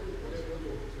he wanted to collect a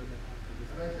loan.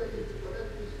 And I said, if you collect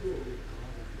this loan,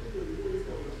 this will be going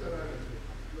from your salary.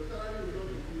 Your salary will not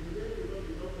be good. The money will not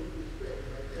be enough for you to spend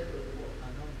by the end of the month.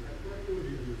 And God told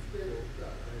you to spend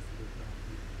that.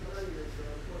 Salary is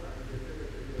your phone and the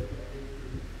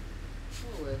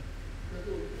oh, well.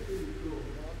 So, if you go,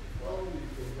 how will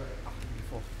you provide?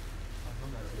 Before. As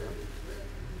long as you have it.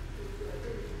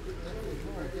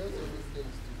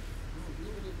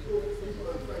 So, it's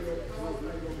not by your power,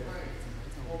 by your mind,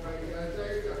 or by the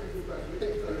anxiety that people can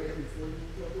make it when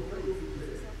you provide your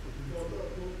business. No,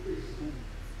 don't face.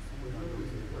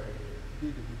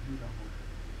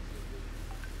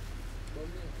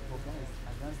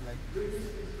 Bringing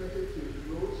this message to the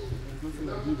close, the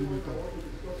last point I want to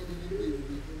discuss today is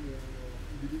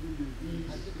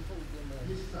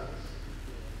distance.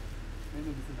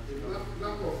 The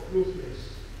lack of closeness.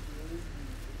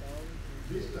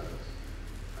 Distance,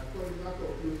 I call it lack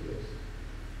of closeness,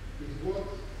 is what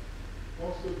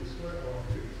also destroys our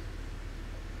faith.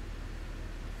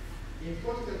 In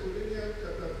 1 Thessalonians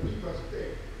chapter 3 verse 10,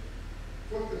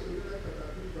 1 Thessalonians chapter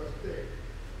 3 verse 10,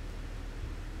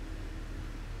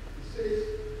 it says,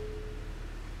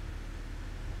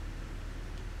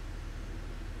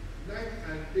 night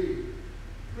and day,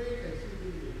 pray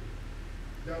exceedingly,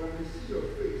 that we may see your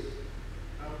face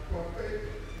and perfect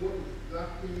what is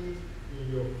lacking in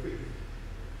your faith.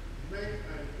 Night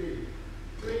and day,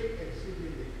 pray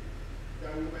exceedingly,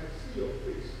 that we might see your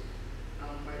face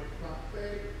and might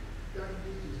perfect that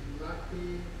which is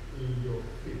lacking in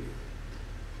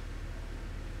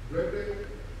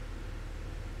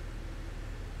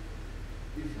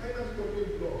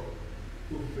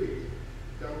to faith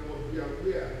that we must be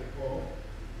aware of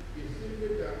is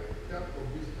simply that of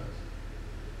distance.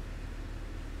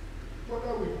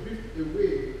 Further we drift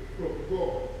away from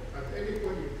God at any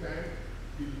point in time,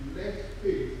 the less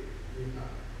faith we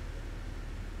have.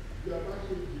 Yaba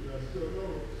ṣe jìnnà sí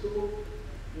Ọlọ́run tó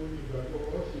onígbàgbọ́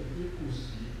wọn ṣe dínkù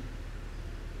sí.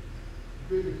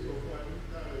 Bẹ́ẹ̀ni sọ fún wa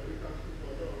nígbà rẹ̀ pé ká fún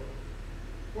Ọlọ́run.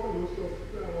 Pọ́ọ̀lù sọ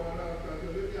fún àwọn ará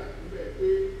Tàṣálóníkè àtúbẹ̀ pé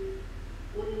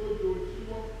ó ní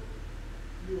ojoojúmọ́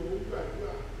ni òun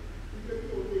gbàdúrà wípé kí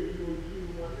òun lè rí ojú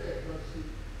wọn lẹ́ẹ̀kan sí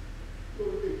tó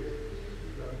lè jẹ́ kí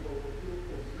ìgbàgbọ́ wọn tó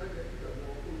pọ̀ sí láti jẹ́ kí ìgbàgbọ́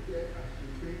wọn tó jẹ́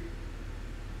àṣepé.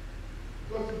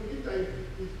 Because the belief that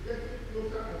is getting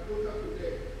closer and closer to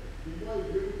them, the more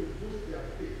you're able to boost their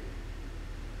faith.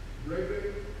 Brethren,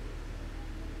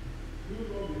 do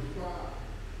not be far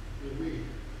away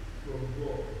from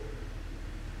God.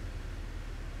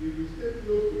 If we stay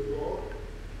close to God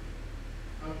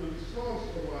and to the source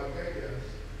of our guidance,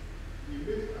 He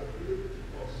makes available to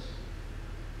us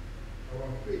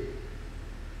our faith,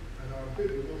 and our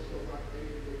faith will not suffer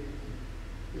any negative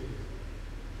things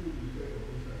through the effect of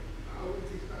Israel. How do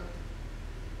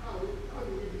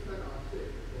we distance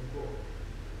ourselves from God?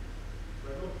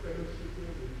 By not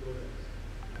fellowshipping with brothers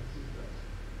and sisters.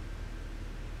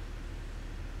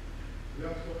 We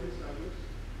have Sunday service.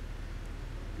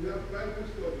 We have Bible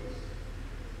studies.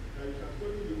 That you can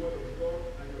study the Word of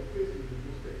God and your faith will be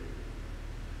boosted.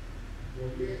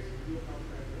 But yet you don't have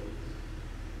time for it.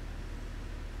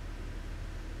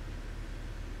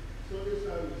 Sunday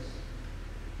service,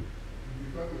 you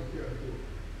prefer to stay at home.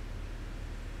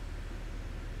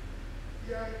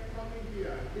 Coming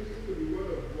here, listening to the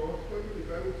Word of God, studying the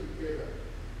Bible together.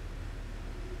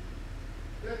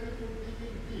 Let people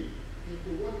digging deep into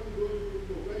what you don't even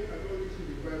know, where you cannot listen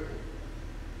to the Bible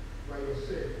by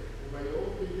yourself or by your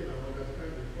own thinking and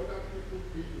understanding. Other people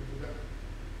dig into that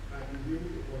and be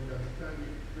able to understand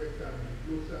it better and be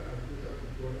closer and closer to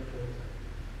God at all times.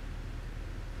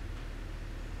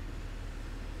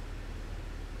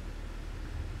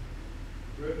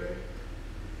 Brethren,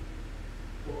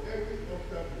 for every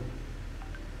obstacle,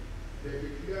 there is a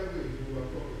clear way to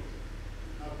overcome it.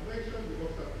 I've mentioned the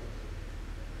obstacles,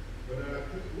 but there are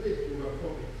ways to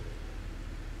overcome it.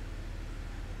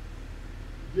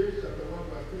 James chapter 1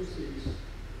 verse 3 says,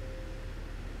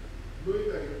 knowing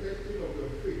that the testing of your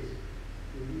faith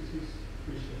produces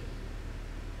patience.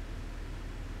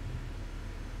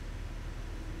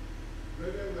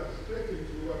 Brethren, we are strengthened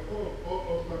to overcome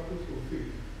all obstacles to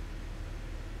faith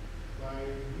by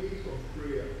means of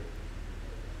prayer.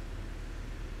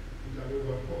 You can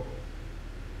overcome.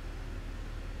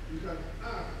 You can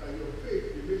ask that your faith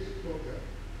be made stronger.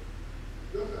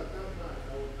 Just as that man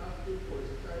that was asking for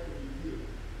his child to be healed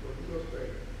from Jesus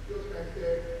Christ. Jesus Christ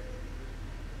said,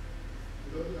 he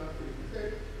doesn't have faith. He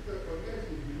said, unless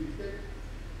you believe, he said,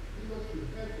 Jesus should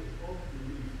help his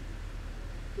unbelief.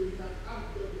 So you can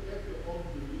ask God to help your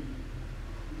unbelief.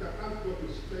 You can ask God to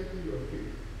strengthen your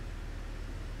faith.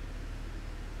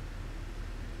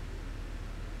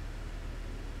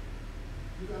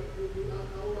 You can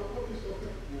overcome this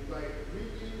obstacle by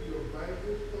reading your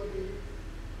Bible, studying,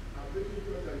 and making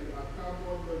sure that you acquire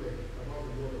more knowledge about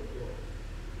the Word of God.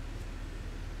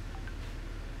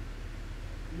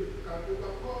 You can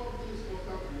overcome these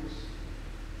obstacles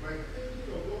by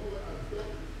thinking of what God has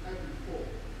done in life before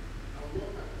and what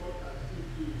God has still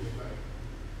do in your life.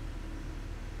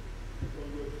 From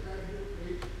your childhood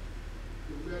age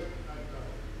to where you are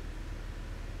now,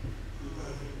 you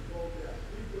can be involved there.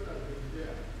 If God has been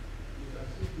there, you can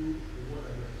still do the one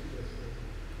that you are still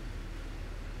expecting.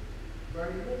 By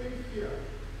removing fear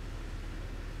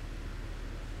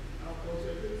and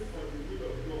concentrating on the will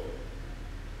of God,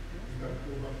 you can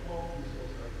overcome these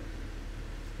obstacles.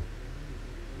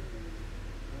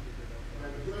 By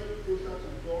drawing closer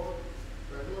to God,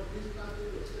 by not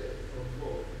distancing yourself from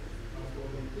God and from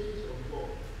the things of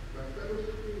God, by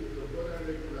fellowshipping with your brother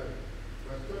regularly,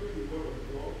 by studying the Word of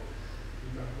God, you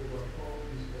can overcome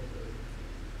these obstacles.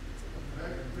 And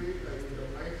I pray that in the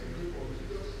mighty name of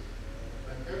Jesus,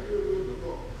 and every road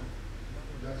block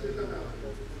that Satan has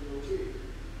put on your way,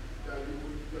 that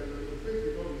your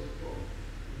faith will not be strong,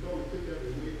 God will take them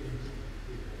away in Jesus'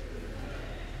 name.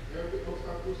 Every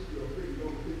obstacle to your faith, God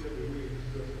will take them away in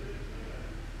Jesus' name.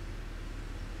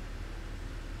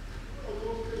 One of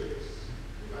those things,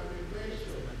 if I may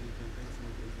mention,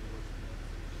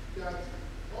 that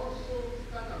also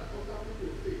start as obstacle to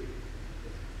faith.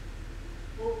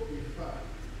 Hope deferred.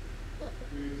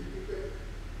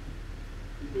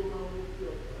 You don't want to move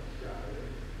your child.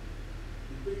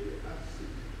 You take the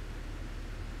acid.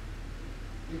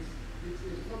 It's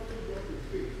something wrong with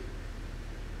faith.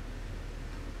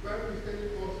 Bible is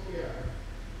telling us here,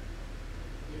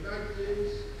 in that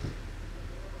James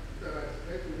that I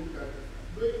expect to look at,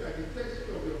 knowing that the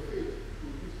testing of your faith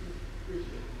produces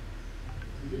patience.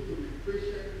 You need to be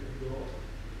patient with God,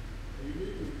 and you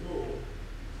need to know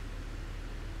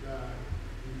that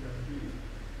you can do it.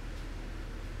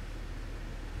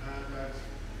 And that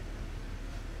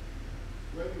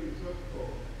when the results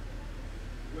come,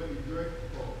 when the joy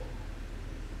comes,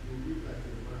 you will be like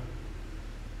a man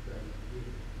that is good.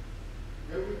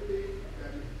 Everything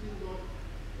that is still not,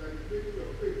 that is making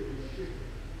your faith to be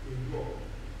shaken in God,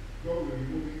 God will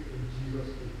remove it in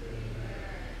Jesus' name.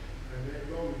 And then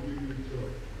God will give you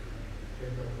joy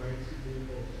in the mighty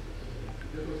name of Jesus.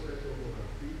 Let us set up on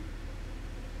our feet.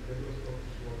 Let us come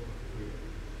to God and pray.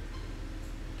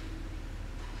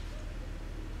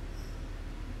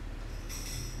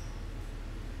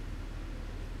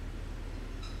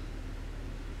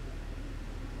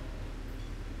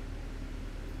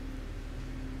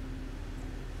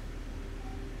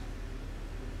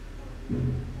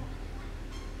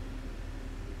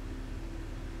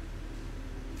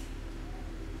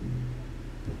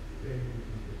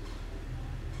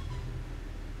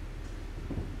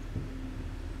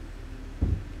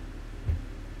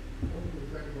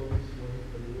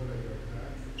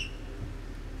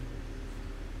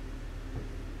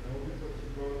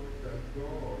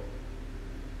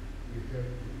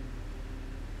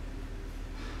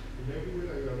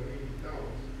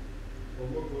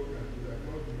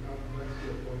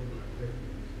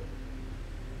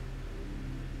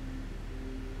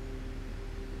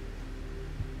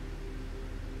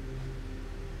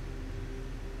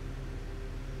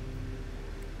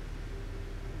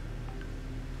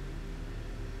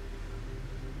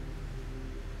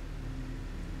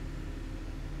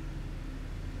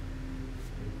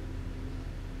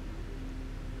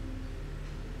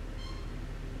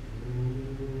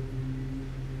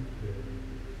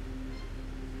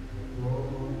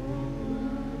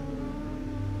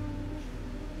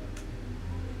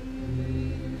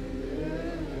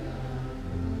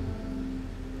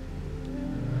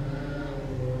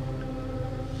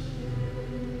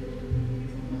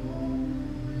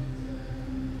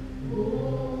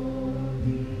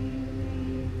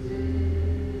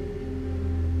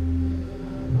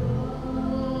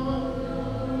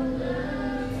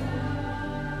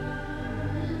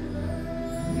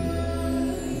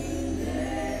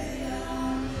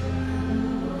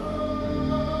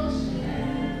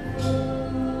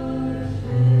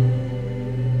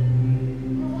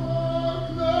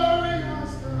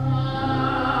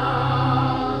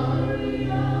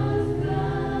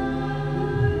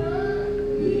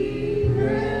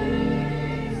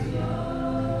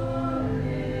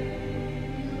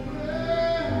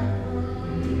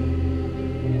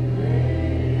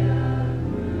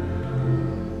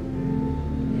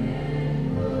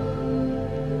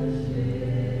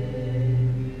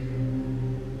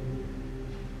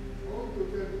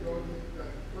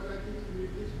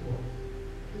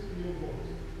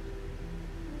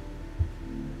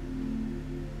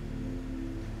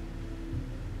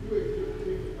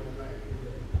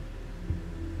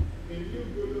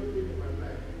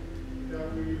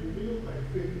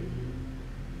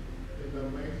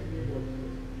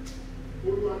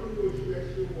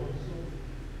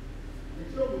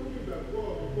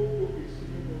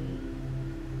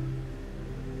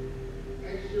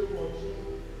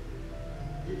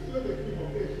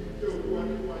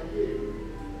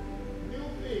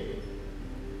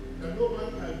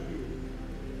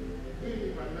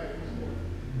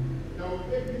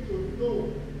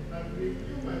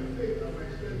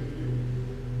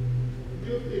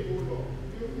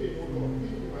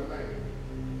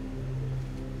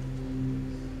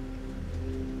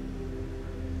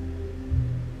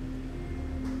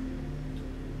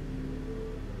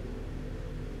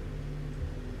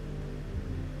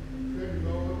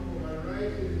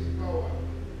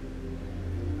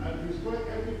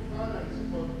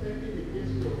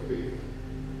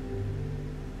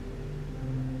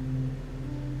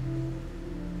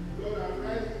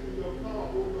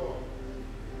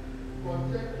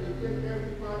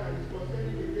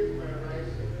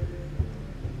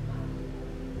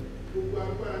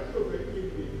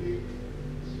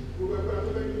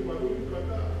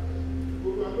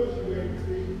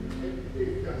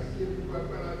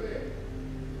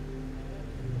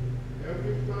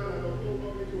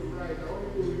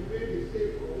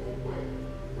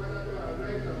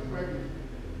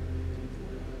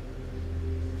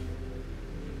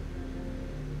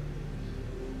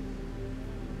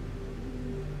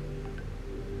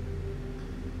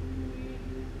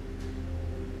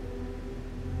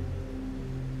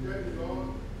 Lord,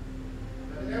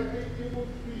 evil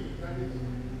free, that is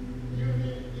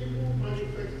yielding evil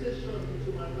manifestation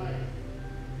into my life.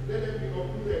 Let them be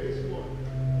uprooted this morning.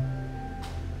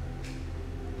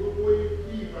 Gbogbo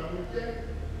igi ìbànújẹ́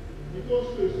ni tó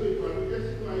so èso ìbànújẹ́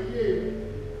sínú ayé mi.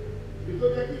 Èyí tó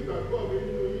jẹ́ kí ìgbàgbọ́ mi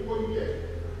nínú yín kó yẹ̀.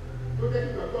 Tó jẹ́ kí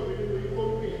ìgbàgbọ́ mi nínú yín kó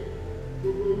mì.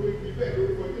 Gbogbo owó igi bẹ́ẹ̀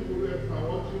lórúkọ Jésù rẹ̀ fà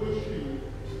wọ́n tí lóṣù yìí.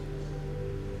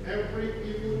 Every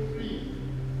evil tree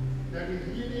that is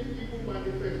yielding evil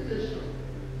manifestation,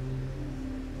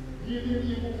 yielding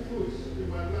evil fruits in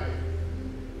my life,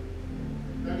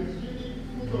 that is yielding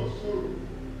fruit of sorrow,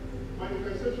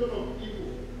 manifestation of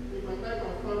evil in my life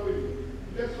and family,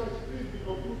 let such trees be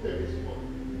uprooted this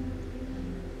morning,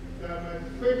 that my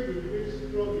faith will remain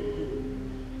strong in you,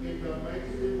 in the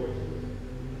mighty name of Jesus.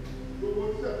 Gbogbo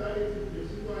tí Sátánì ti pè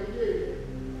sínú ayé rẹ̀,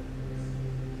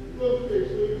 tó fi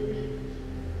èso ibi,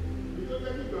 ìjọ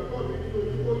jẹ́ kí ìgbàgbọ́ mi nínú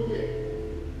ojú ó yẹ,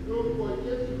 lórúkọ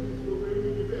Jésù ní ti gbogbo ẹni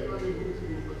ní bẹ́ẹ̀ bá mi kú sí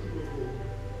gbogbo sí gbogbo.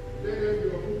 Let them be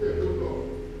uprooted, O Lord,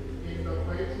 in the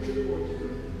mighty name of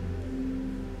Jesus.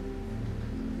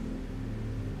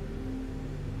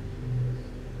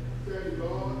 Tell the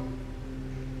Lord,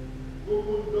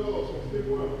 open doors of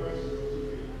favor and mercy unto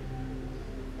me.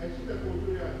 I see that for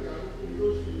me, I can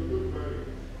those who you don't marry.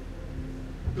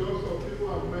 Doors of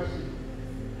favor and mercy,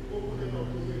 open them up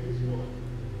to me this morning.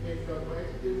 In the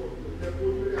mighty name of Jesus.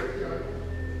 Therefore, I say,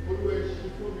 Olúwa ẹ ṣí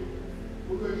fún mi,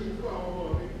 Olúwa ẹ ṣí fún àwọn ọmọ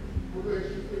mi, Olúwa ẹ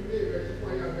ṣí fún ilé rẹ, ẹ ṣí fún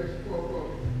aya rẹ, ẹ ṣí fún ọkọ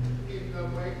mi. In the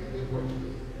mighty name of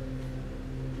Jesus.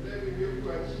 Let me be able to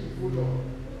achieve, O Lord,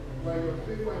 by your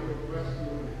favor and your mercy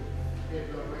only. In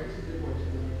the mighty name of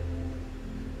Jesus.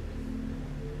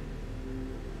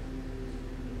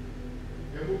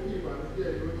 Ẹ mú kí ìbànújẹ́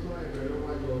ìlú tán ẹ̀bẹ̀rẹ̀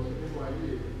wáyé ọ̀tún nínú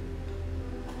ayé rẹ̀.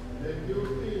 Then you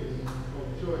think